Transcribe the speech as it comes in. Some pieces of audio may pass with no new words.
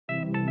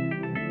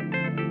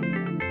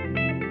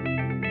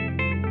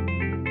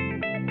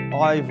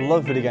I've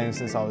loved video games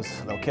since I was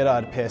a little kid. I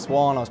had a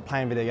PS1, I was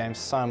playing video games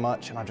so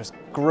much, and I just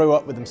grew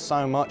up with them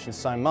so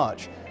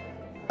much.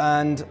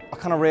 And I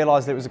kind of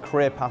realised that it was a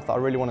career path that I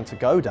really wanted to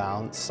go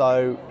down.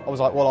 So I was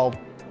like, well, I'll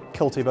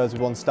kill two birds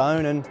with one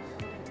stone and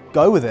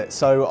go with it.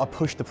 So I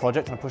pushed the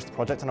project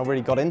and I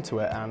really got into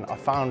it, and I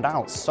found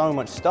out so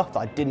much stuff that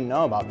I didn't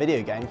know about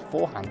video games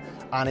beforehand.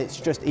 And it's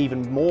just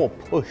even more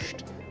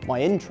pushed my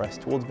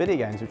interest towards video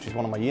games, which is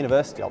one of my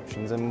university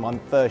options and my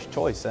first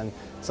choice, and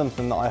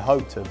something that I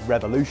hope to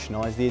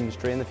revolutionise the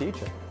industry in the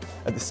future.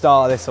 At the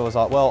start of this, I was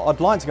like, well, I'd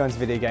like to go into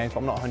video games,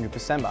 but I'm not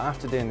 100%, but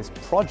after doing this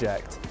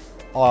project,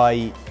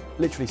 I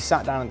literally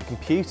sat down at the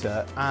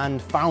computer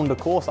and found a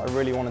course that I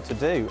really wanted to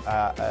do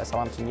at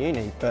Southampton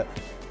Uni.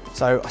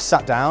 So I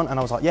sat down and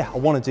I was like, yeah, I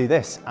want to do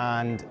this,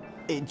 and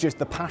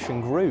the passion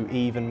grew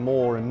even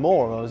more and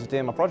more as I was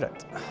doing my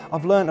project.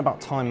 I've learned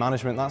about time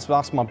management.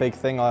 That's my big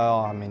thing.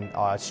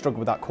 I struggled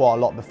with that quite a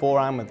lot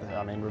beforehand with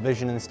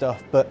revision and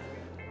stuff. But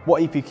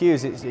what EPQ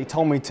is, it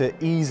told me to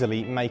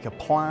easily make a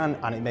plan,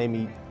 and it made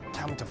me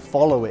tell me to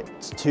follow it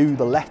to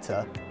the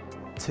letter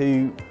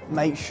to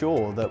make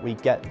sure that we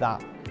get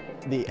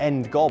the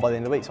end goal by the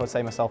end of the week. So I'd say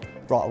to myself,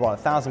 right, I'll write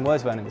 1,000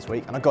 words learning this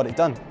week, and I got it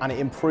done, and it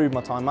improved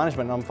my time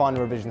management, and I'm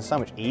finding revision so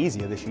much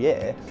easier this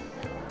year.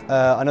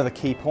 Another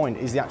key point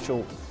is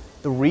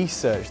the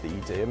research that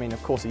you do. I mean,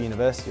 of course, at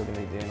university you're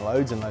going to be doing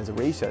loads and loads of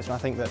research, and I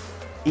think that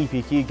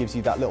EPQ gives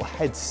you that little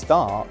head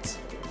start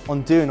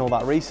on doing all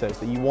that research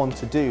that you want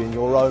to do in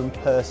your own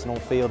personal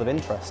field of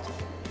interest.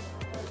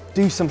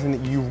 Do something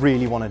that you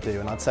really want to do,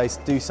 and I'd say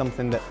do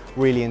something that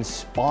really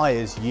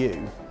inspires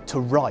you to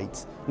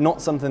write,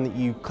 not something that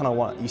you kind of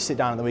want. You sit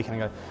down at the weekend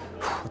and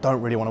go, I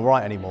don't really want to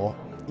write anymore.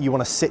 You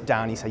want to sit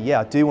down and you say, yeah,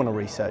 I do want to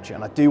research it,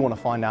 and I do want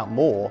to find out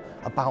more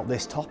about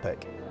this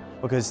topic.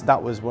 Because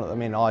that was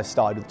I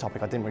started with a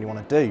topic I didn't really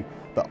want to do,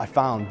 but I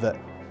found that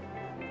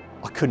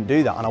I couldn't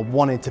do that, and I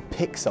wanted to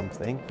pick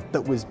something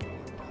that was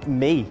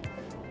me.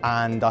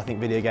 And I think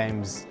video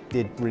games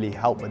did really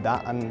help with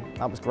that, and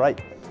that was great.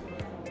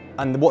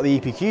 And what the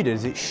EPQ did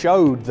is it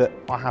showed that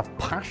I have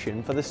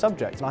passion for the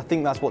subject, and I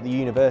think that's what the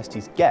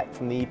universities get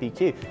from the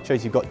EPQ. It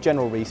shows you've got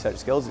general research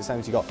skills, it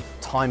shows you've got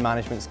time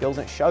management skills,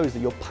 and it shows that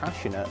you're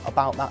passionate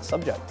about that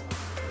subject.